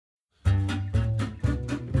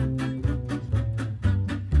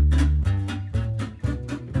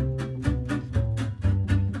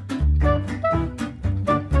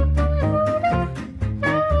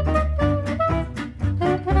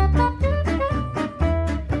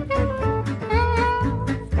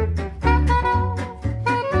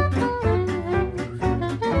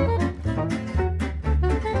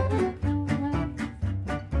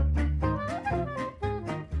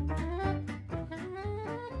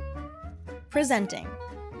Presenting.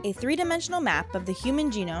 A three-dimensional map of the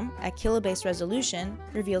human genome at kilobase resolution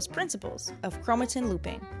reveals principles of chromatin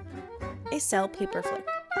looping. A cell paper flick.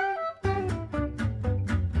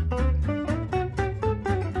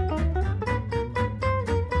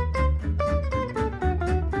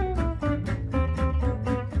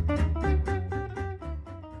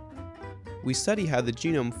 We study how the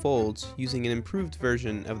genome folds using an improved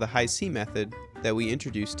version of the Hi-C method that we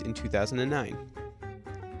introduced in 2009.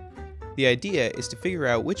 The idea is to figure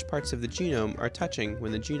out which parts of the genome are touching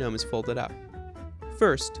when the genome is folded up.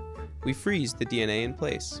 First, we freeze the DNA in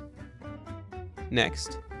place.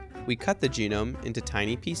 Next, we cut the genome into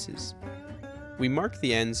tiny pieces. We mark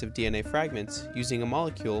the ends of DNA fragments using a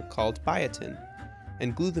molecule called biotin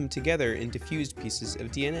and glue them together into fused pieces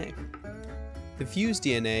of DNA. The fused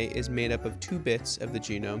DNA is made up of 2 bits of the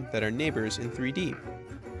genome that are neighbors in 3D.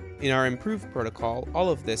 In our improved protocol, all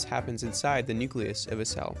of this happens inside the nucleus of a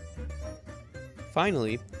cell.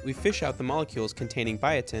 Finally, we fish out the molecules containing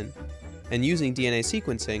biotin, and using DNA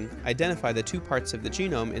sequencing, identify the 2 parts of the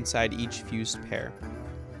genome inside each fused pair.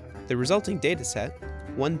 The resulting dataset,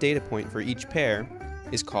 1 data point for each pair,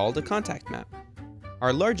 is called a contact map.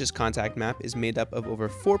 Our largest contact map is made up of over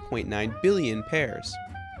 4.9 billion pairs.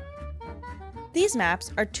 These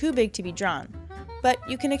maps are too big to be drawn, but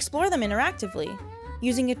you can explore them interactively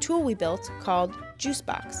using a tool we built called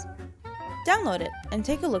Juicebox. Download it and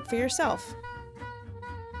take a look for yourself.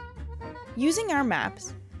 Using our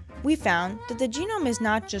maps, we found that the genome is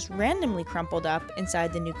not just randomly crumpled up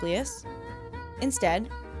inside the nucleus. Instead,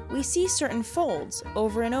 we see certain folds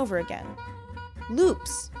over and over again.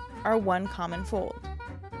 Loops are one common fold.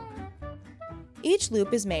 Each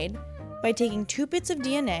loop is made by taking 2 bits of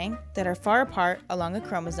DNA that are far apart along a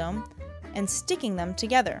chromosome and sticking them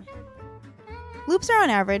together. Loops are on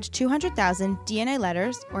average 200,000 DNA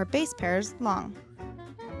letters or base pairs long.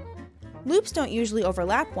 Loops don't usually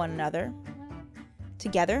overlap one another.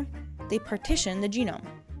 Together, they partition the genome.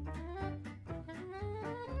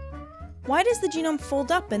 Why does the genome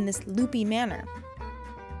fold up in this loopy manner?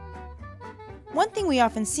 One thing we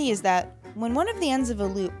often see is that when one of the ends of a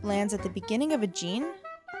loop lands at the beginning of a gene,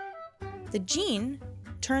 the gene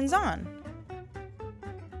turns on.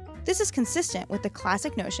 This is consistent with the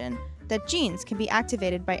classic notion that genes can be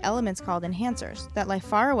activated by elements called enhancers that lie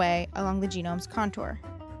far away along the genome's contour.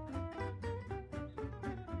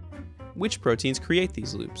 Which proteins create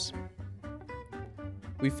these loops?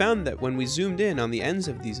 We found that when we zoomed in on the ends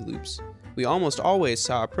of these loops, we almost always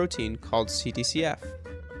saw a protein called CTCF.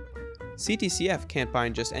 CTCF can't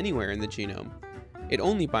bind just anywhere in the genome. It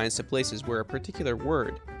only binds to places where a particular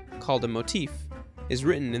word, called a motif, is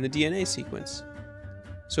written in the DNA sequence.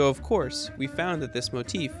 So of course, we found that this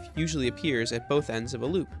motif usually appears at both ends of a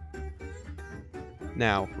loop.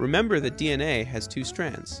 Now, remember that DNA has 2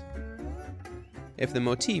 strands. If the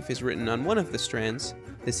motif is written on one of the strands,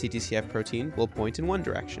 the CTCF protein will point in one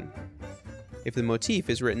direction. If the motif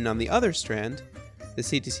is written on the other strand, the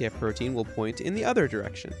CTCF protein will point in the other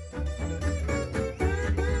direction.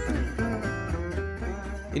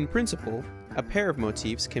 In principle, a pair of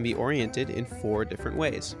motifs can be oriented in 4 different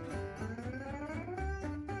ways.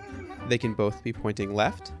 They can both be pointing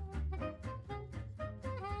left.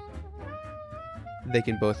 They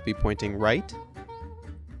can both be pointing right.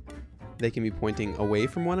 They can be pointing away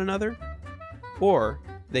from one another, or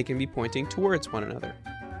they can be pointing towards one another.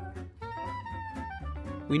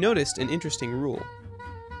 We noticed an interesting rule.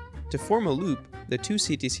 To form a loop, the 2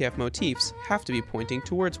 CTCF motifs have to be pointing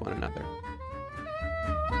towards one another.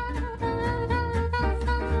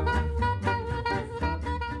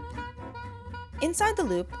 Inside the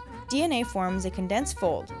loop, DNA forms a condensed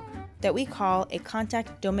fold that we call a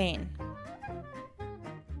contact domain.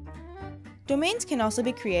 Domains can also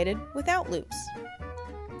be created without loops.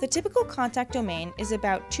 The typical contact domain is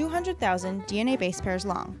about 200,000 DNA base pairs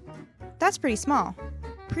long. That's pretty small.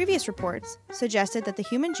 Previous reports suggested that the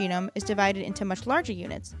human genome is divided into much larger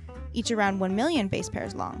units, each around 1 million base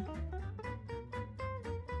pairs long.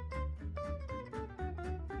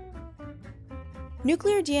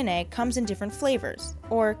 Nuclear DNA comes in different flavors,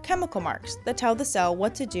 or chemical marks that tell the cell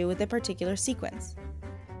what to do with a particular sequence.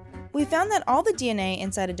 We found that all the DNA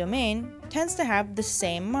inside a domain tends to have the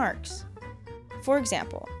same marks. For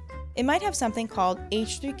example, it might have something called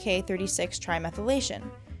H3K36 trimethylation,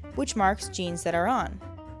 which marks genes that are on.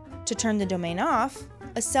 To turn the domain off,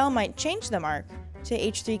 a cell might change the mark to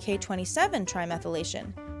H3K27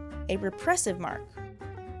 trimethylation, a repressive mark.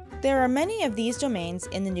 There are many of these domains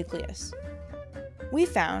in the nucleus. We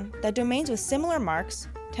found that domains with similar marks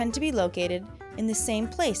tend to be located in the same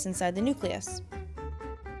place inside the nucleus.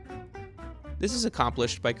 This is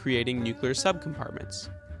accomplished by creating nuclear subcompartments.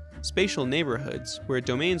 spatial neighborhoods where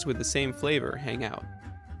domains with the same flavor hang out.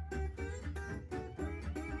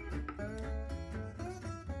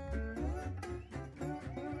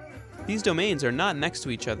 These domains are not next to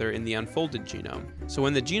each other in the unfolded genome, so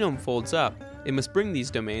when the genome folds up, it must bring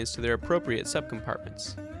these domains to their appropriate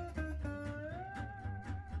subcompartments.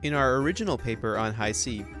 In our original paper on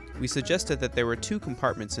Hi-C, we suggested that there were two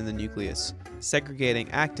compartments in the nucleus,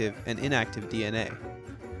 segregating active and inactive DNA.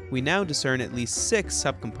 We now discern at least 6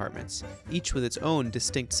 subcompartments, each with its own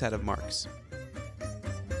distinct set of marks.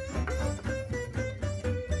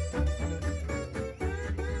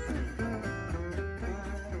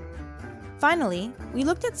 Finally, we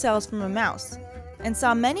looked at cells from a mouse and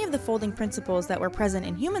saw many of the folding principles that were present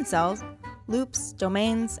in human cells, loops,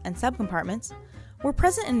 domains, and subcompartments, were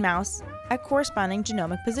present in mouse at corresponding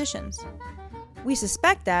genomic positions. We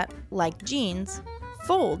suspect that, like genes,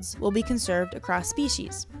 folds will be conserved across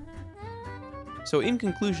species. So in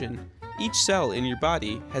conclusion, each cell in your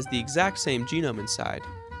body has the exact same genome inside,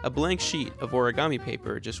 a blank sheet of origami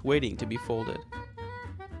paper just waiting to be folded.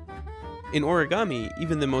 In origami,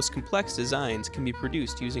 even the most complex designs can be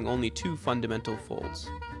produced using only 2 fundamental folds,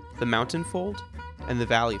 the mountain fold and the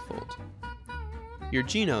valley fold. Your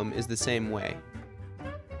genome is the same way.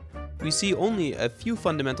 We see only a few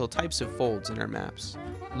fundamental types of folds in our maps,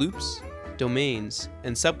 loops, domains,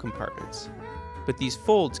 and subcompartments, but these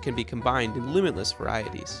folds can be combined in limitless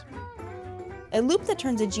varieties. A loop that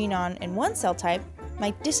turns a gene on in one cell type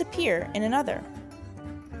might disappear in another.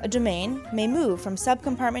 A domain may move from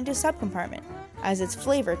subcompartment to subcompartment as its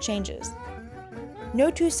flavor changes. No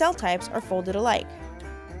 2 cell types are folded alike.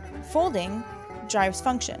 Folding drives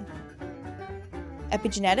function.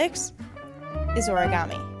 Epigenetics is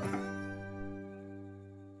origami.